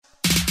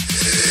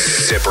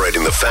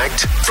Separating the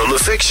fact from the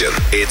fiction.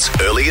 It's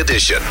Early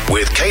Edition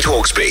with Kate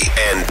Hawkesby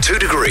and 2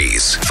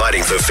 Degrees.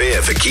 Fighting for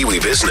fair for Kiwi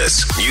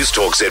business. News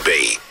Talk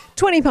ZB.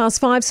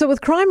 5:20. So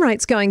with crime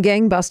rates going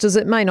gangbusters,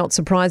 it may not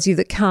surprise you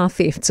that car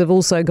thefts have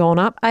also gone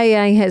up.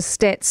 AA has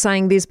stats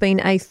saying there's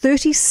been a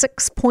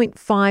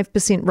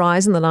 36.5%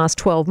 rise in the last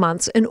 12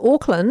 months. In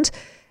Auckland,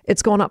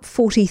 it's gone up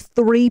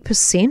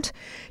 43%.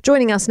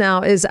 Joining us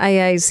now is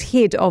AA's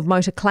head of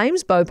motor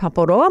claims, Beau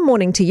Paparoa.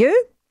 Morning to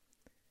you.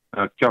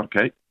 Kia ora,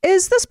 Kate.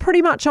 Is this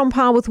pretty much on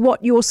par with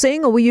what you're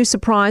seeing, or were you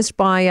surprised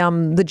by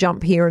the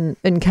jump here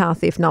in car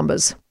theft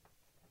numbers?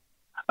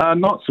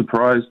 Not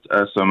surprised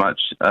so much.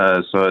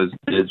 So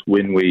as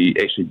when we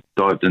actually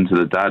dived into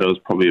the data, it was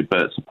probably a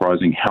bit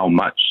surprising how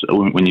much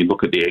when you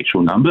look at the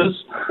actual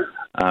numbers.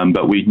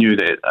 But we knew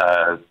that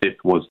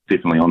theft was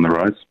definitely on the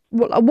rise.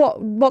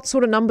 What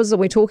sort of numbers are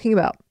we talking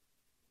about?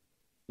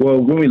 Well,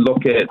 when we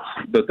look at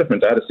the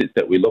different data sets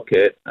that we look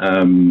at,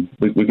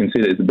 we can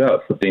see there's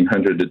about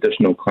 1,500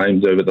 additional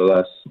claims over the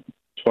last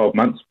 12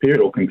 months period,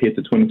 or compared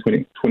to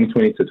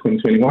 2020 to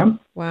 2021.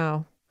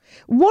 Wow.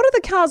 What are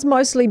the cars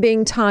mostly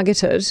being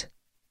targeted?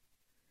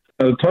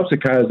 The types of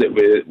cars that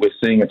we're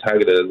seeing are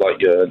targeted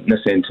like your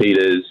Nissan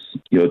Titas,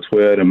 your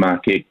Toyota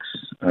Mark X,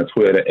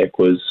 Toyota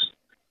Aquas,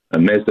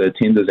 Mazda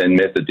Tenders and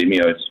Mazda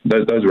Demios.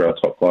 Those are our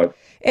top 5.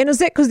 And is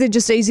that because they're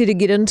just easy to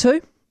get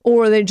into,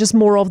 or are there just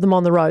more of them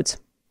on the roads?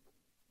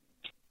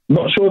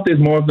 Not sure if there's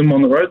more of them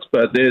on the roads,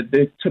 but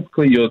they're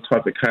typically your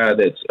type of car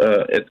that's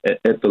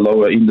at the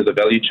lower end of the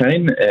value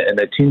chain, and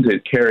they tend to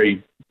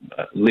carry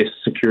less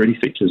security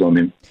features on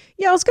them.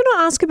 Yeah, I was going to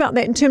ask about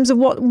that in terms of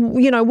what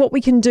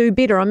we can do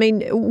better. I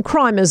mean,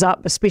 crime is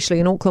up,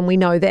 especially in Auckland, we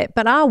know that.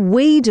 But are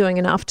we doing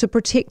enough to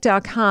protect our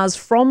cars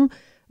from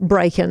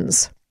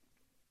break-ins?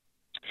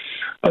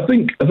 I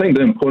think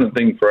the important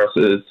thing for us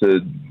is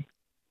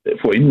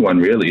for anyone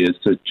really, is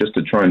to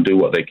try and do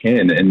what they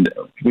can. And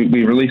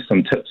we released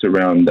some tips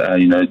around,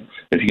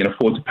 if you can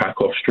afford to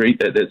park off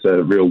street, that's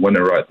a real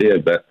winner right there.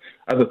 But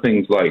other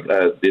things like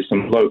there's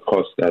some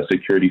low-cost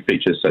security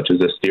features such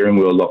as a steering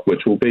wheel lock,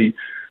 which we've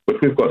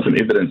got some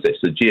evidence that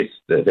suggests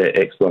that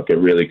acts like a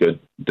really good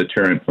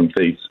deterrent from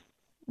thieves.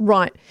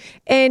 Right.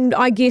 And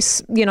I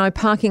guess,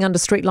 parking under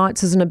street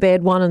lights isn't a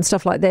bad one and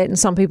stuff like that. And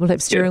some people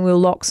have steering wheel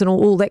locks and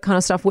all that kind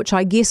of stuff, which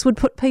I guess would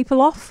put people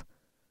off.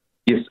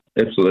 Yes,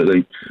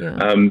 absolutely. Yeah.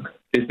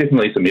 There's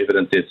definitely some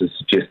evidence there to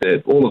suggest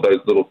that all of those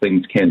little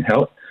things can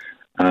help.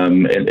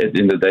 And at the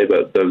end of the day,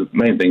 but the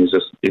main thing is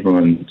just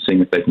everyone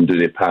seeing if they can do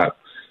their part.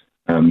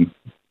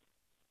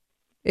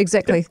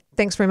 Exactly. Yeah.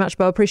 Thanks very much,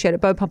 Beau. Appreciate it.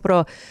 Beau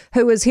Paparoa,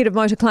 who is head of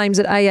motor claims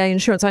at AA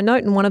Insurance. I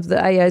note in one of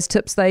the AA's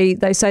tips they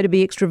say to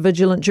be extra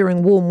vigilant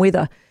during warm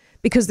weather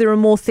because there are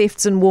more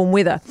thefts in warm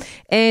weather.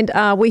 And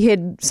we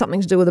had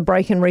something to do with a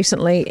break-in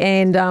recently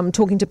and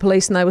talking to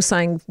police, and they were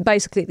saying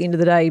basically at the end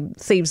of the day,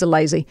 thieves are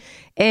lazy.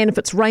 And if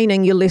it's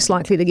raining, you're less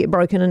likely to get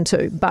broken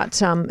into.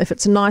 But if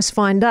it's a nice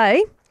fine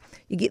day,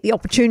 you get the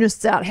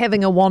opportunists out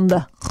having a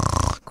wander.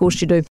 Of course you do.